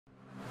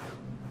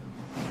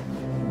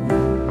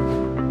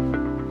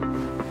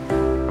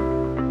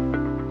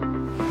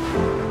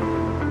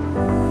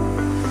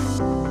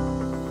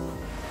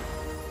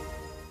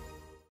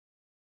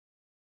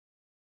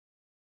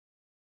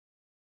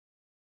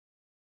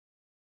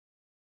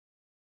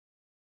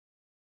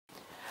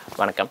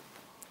Vanakkam.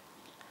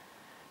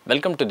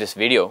 Welcome to this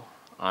video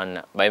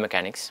on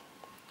biomechanics.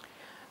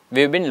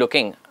 We have been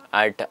looking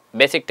at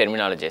basic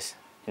terminologies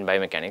in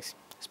biomechanics.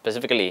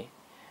 Specifically,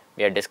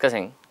 we are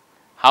discussing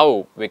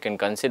how we can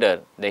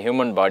consider the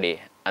human body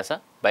as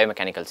a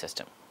biomechanical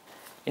system.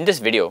 In this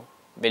video,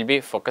 we will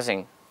be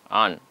focusing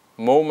on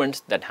movements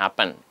that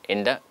happen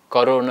in the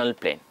coronal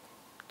plane.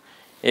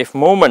 If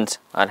movements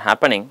are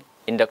happening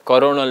in the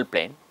coronal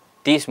plane,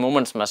 these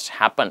movements must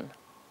happen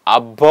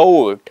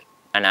about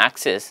an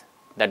axis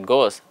that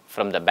goes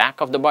from the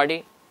back of the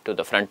body to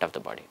the front of the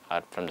body,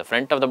 or from the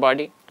front of the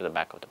body to the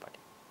back of the body.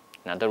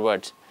 In other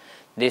words,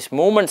 these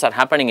movements are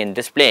happening in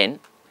this plane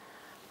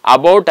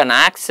about an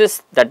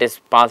axis that is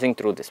passing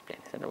through this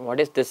plane. So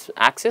what is this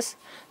axis?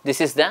 This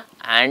is the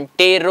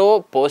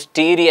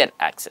antero-posterior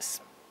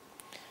axis.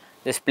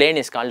 This plane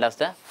is called as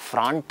the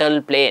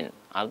frontal plane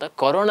or the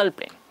coronal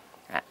plane,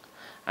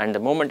 and the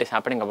movement is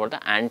happening about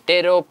the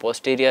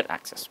antero-posterior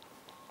axis.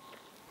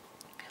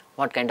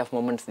 What kind of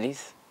movements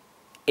these?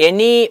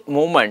 Any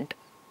movement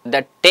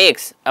that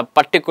takes a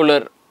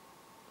particular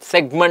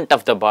segment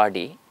of the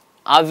body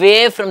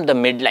away from the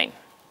midline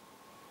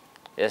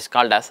is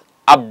called as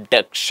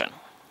abduction.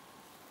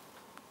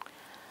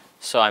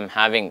 So, I am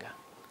having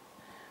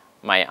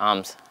my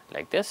arms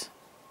like this,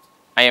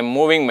 I am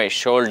moving my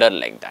shoulder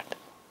like that.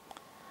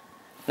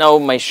 Now,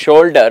 my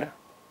shoulder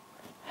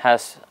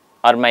has,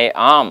 or my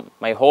arm,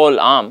 my whole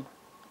arm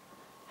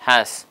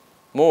has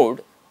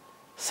moved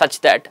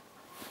such that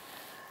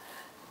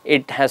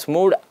it has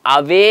moved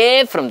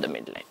away from the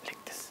midline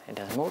like this. It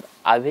has moved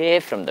away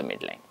from the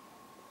midline.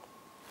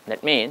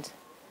 That means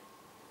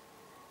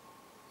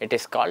it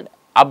is called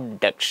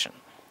abduction.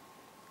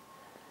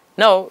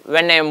 Now,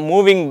 when I am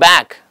moving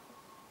back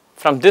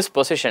from this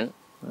position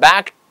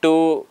back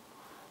to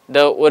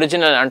the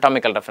original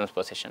anatomical reference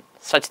position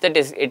such that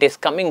it is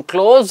coming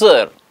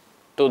closer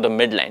to the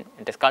midline,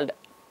 it is called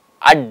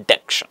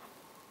adduction.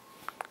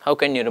 How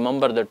can you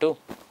remember the two?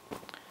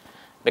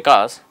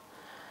 Because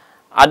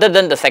other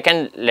than the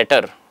second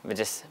letter, which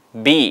is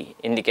B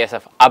in the case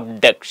of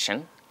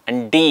abduction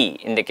and D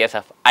in the case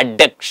of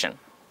adduction,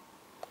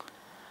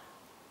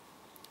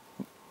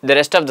 the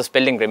rest of the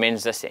spelling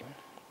remains the same.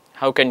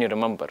 How can you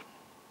remember?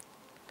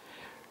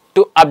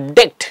 To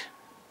abduct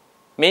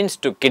means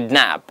to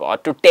kidnap or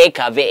to take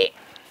away.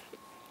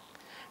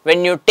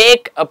 When you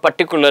take a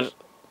particular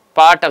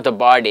part of the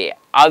body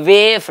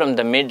away from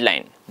the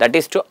midline, that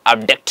is to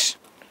abduct.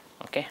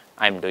 Okay,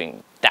 I am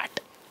doing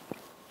that.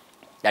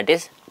 That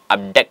is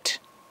abduct.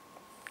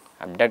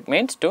 Abduct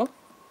means to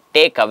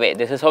take away.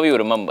 This is how you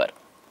remember.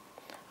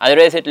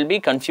 Otherwise, it will be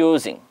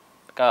confusing,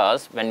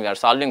 because when we are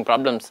solving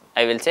problems,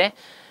 I will say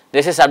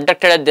this is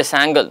abducted at this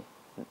angle.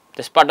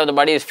 This part of the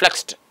body is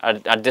flexed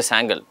at this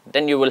angle.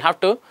 Then you will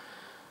have to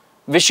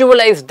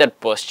visualize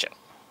that posture.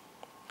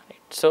 Right.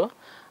 So,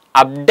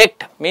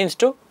 abduct means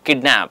to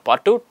kidnap or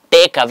to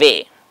take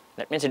away.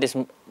 That means it is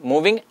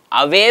moving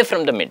away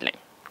from the midline.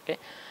 Okay.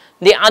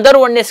 The other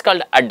one is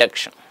called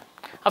adduction.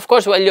 Of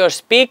course, while you are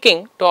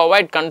speaking, to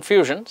avoid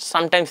confusion,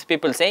 sometimes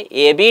people say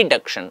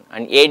abduction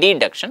and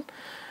adduction,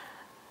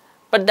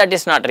 but that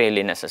is not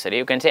really necessary.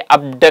 You can say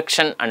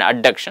abduction and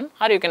adduction,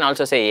 or you can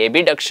also say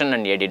abduction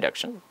and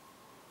adduction.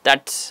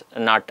 That is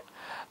not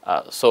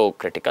so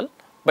critical,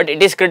 but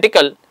it is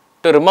critical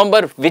to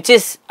remember which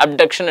is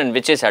abduction and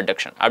which is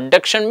adduction.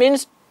 Abduction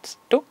means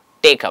to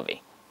take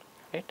away,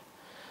 right.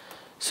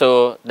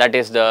 So, that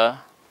is the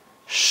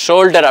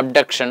shoulder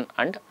abduction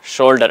and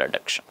shoulder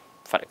adduction,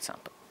 for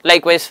example.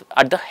 Likewise,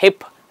 at the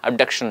hip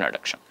abduction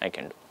adduction, I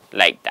can do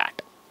like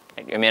that.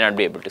 Right. You may not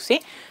be able to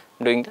see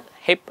doing the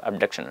hip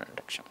abduction and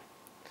adduction.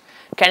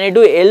 Can I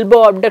do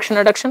elbow abduction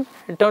adduction?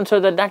 It turns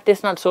out that that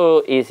is not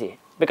so easy,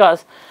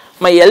 because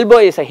my elbow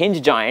is a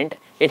hinge joint.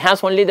 It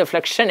has only the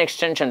flexion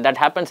extension that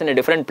happens in a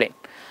different plane.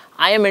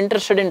 I am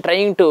interested in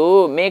trying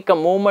to make a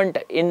movement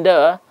in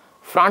the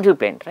frontal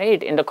plane,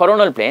 right, in the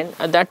coronal plane.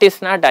 That is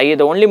not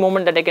the only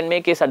movement that I can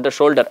make is at the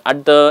shoulder.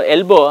 At the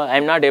elbow, I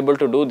am not able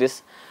to do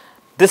this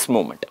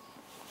movement,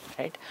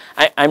 right.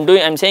 I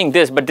am saying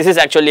this, but this is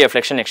actually a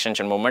flexion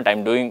extension movement. I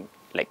am doing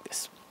like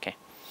this. Okay.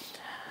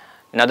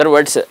 In other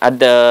words, at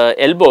the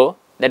elbow,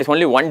 there is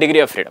only 1 degree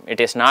of freedom. It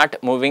is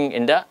not moving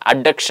in the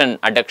adduction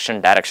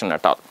direction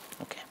at all.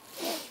 Okay.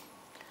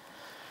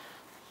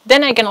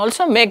 Then I can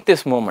also make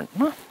this movement.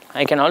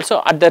 I can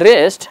also, at the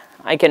wrist,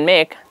 I can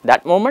make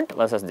that movement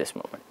versus this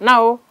movement.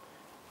 Now,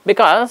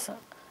 because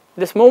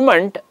this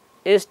movement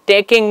is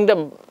taking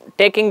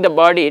the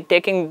body,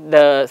 taking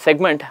the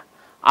segment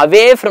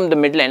away from the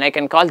midline, I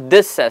can call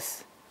this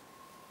as,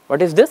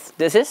 what is this?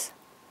 This is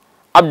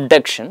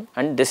abduction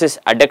and this is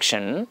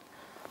adduction,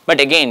 but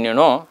again, you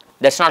know,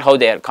 that is not how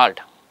they are called.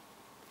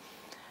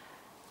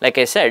 Like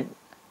I said,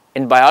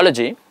 in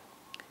biology,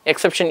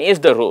 exception is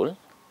the rule.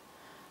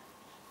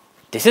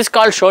 This is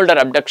called shoulder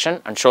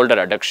abduction and shoulder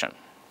adduction,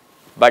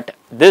 but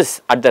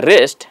this at the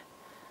wrist,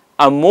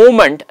 a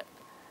movement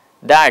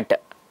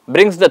that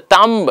brings the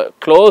thumb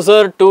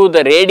closer to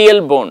the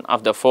radial bone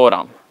of the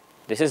forearm.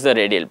 This is the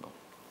radial bone,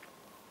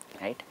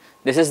 right.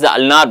 This is the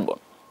ulnar bone.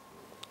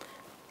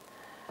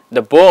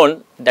 the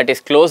bone that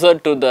is closer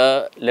to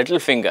the little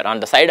finger, on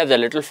the side of the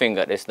little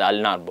finger, is the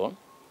ulnar bone,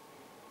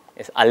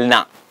 is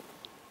ulna.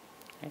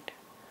 Right.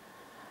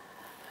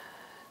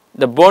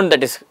 The bone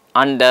that is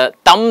on the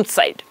thumb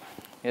side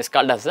is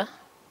called as the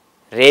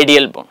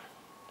radial bone.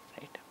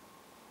 Right.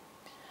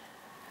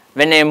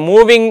 When I am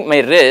moving my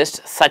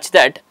wrist such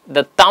that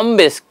the thumb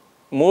is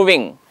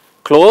moving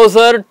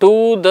closer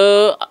to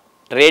the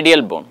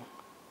radial bone,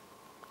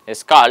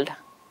 is called,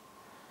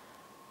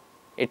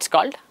 it is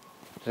called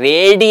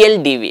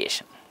radial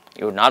deviation.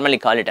 You would normally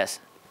call it as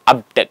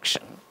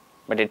abduction,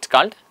 but it is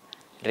called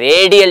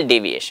radial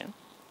deviation.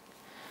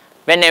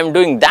 When I am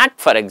doing that,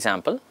 for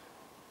example,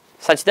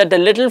 such that the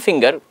little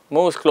finger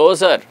moves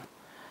closer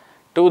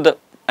to the,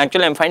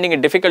 actually I am finding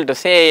it difficult to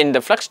say in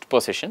the flexed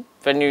position.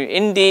 When you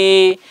in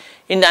the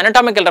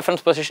anatomical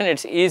reference position, it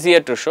is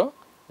easier to show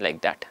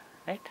like that,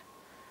 right.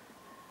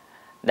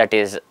 That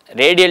is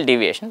radial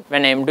deviation.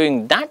 When I am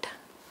doing that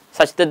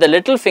such that the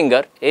little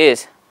finger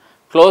is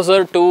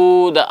closer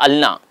to the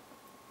ulna,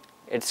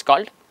 it is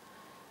called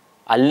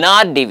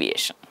ulnar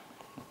deviation.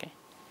 Okay.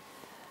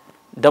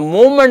 The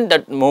movement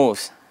that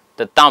moves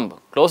the thumb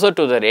closer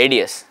to the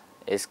radius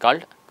is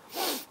called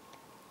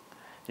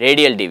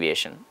radial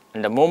deviation,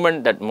 and the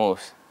movement that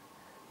moves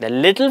the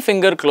little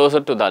finger closer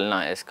to the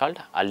ulna is called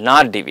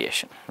ulnar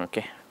deviation.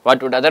 Okay.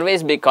 What would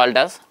otherwise be called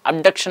as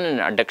abduction and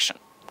adduction,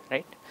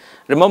 right.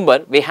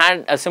 Remember, we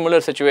had a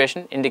similar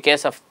situation in the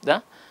case of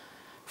the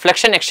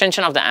flexion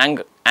extension of the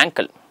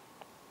ankle.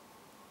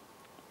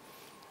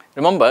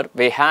 Remember,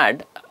 we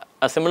had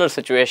a similar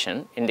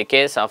situation in the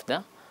case of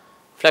the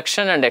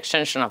flexion and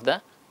extension of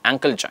the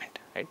ankle joint,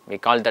 right. We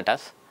call that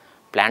as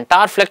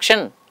plantar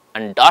flexion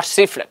and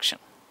dorsiflexion,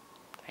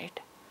 right.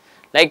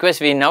 Likewise,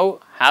 we now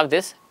have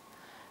this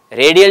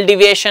radial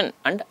deviation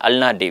and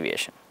ulnar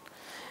deviation.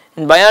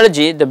 In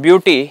biology, the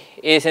beauty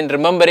is in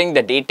remembering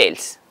the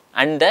details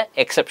and the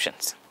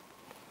exceptions.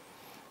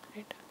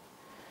 Right.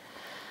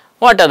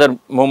 What other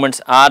movements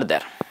are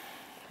there?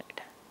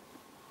 Right.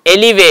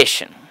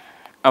 Elevation,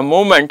 a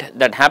movement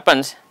that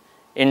happens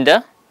in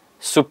the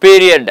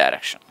superior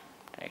direction,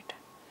 right,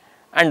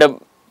 and a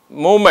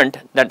movement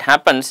that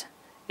happens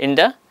in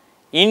the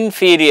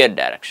inferior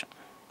direction,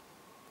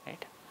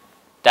 right.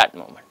 That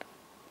movement,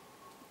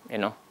 you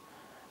know,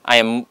 I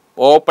am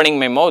opening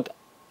my mouth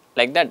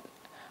like that,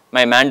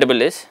 my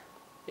mandible is,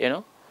 you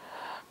know,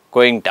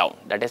 going down,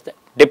 that is the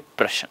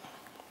depression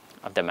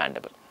of the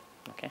mandible.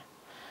 Okay.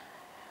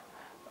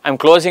 I am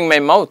closing my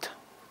mouth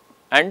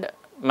and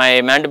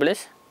my mandible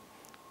is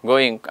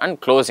going and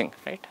closing,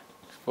 right,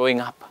 going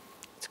up,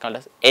 it is called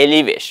as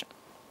elevation.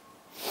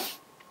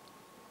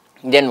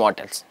 Then what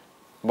else?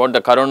 About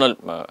the coronal,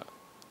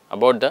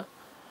 about the,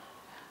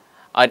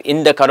 or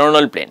in the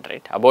coronal plane,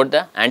 right, about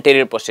the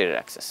anterior posterior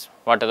axis,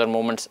 what other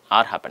movements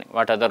are happening,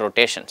 what other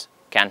rotations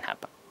can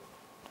happen,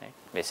 right.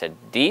 We said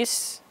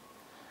these,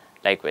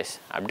 likewise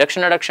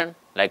abduction adduction,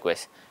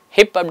 likewise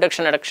hip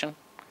abduction adduction.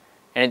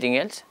 Anything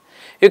else?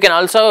 You can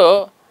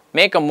also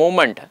make a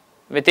movement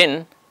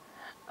within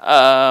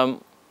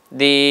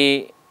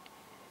the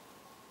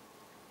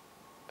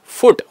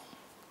foot,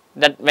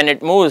 that when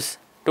it moves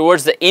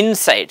towards the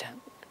inside,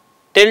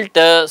 tilt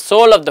the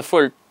sole of the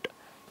foot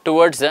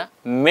towards the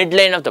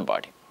midline of the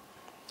body.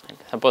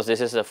 Suppose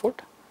this is the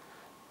foot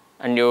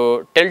and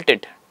you tilt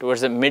it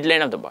towards the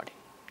midline of the body.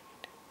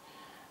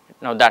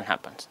 Now that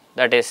happens,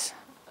 that is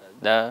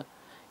the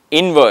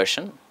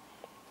inversion,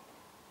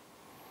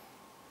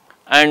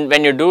 and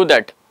when you do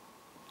that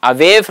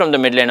away from the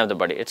midline of the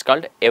body, it is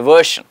called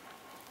eversion.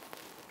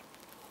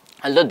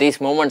 Although these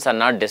movements are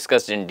not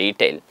discussed in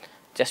detail,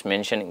 just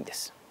mentioning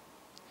this.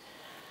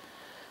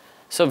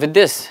 So with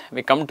this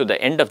we come to the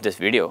end of this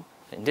video.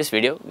 In this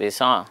video we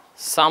saw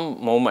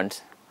some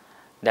movements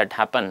that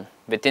happen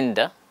within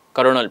the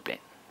coronal plane.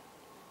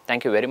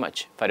 Thank you very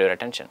much for your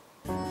attention.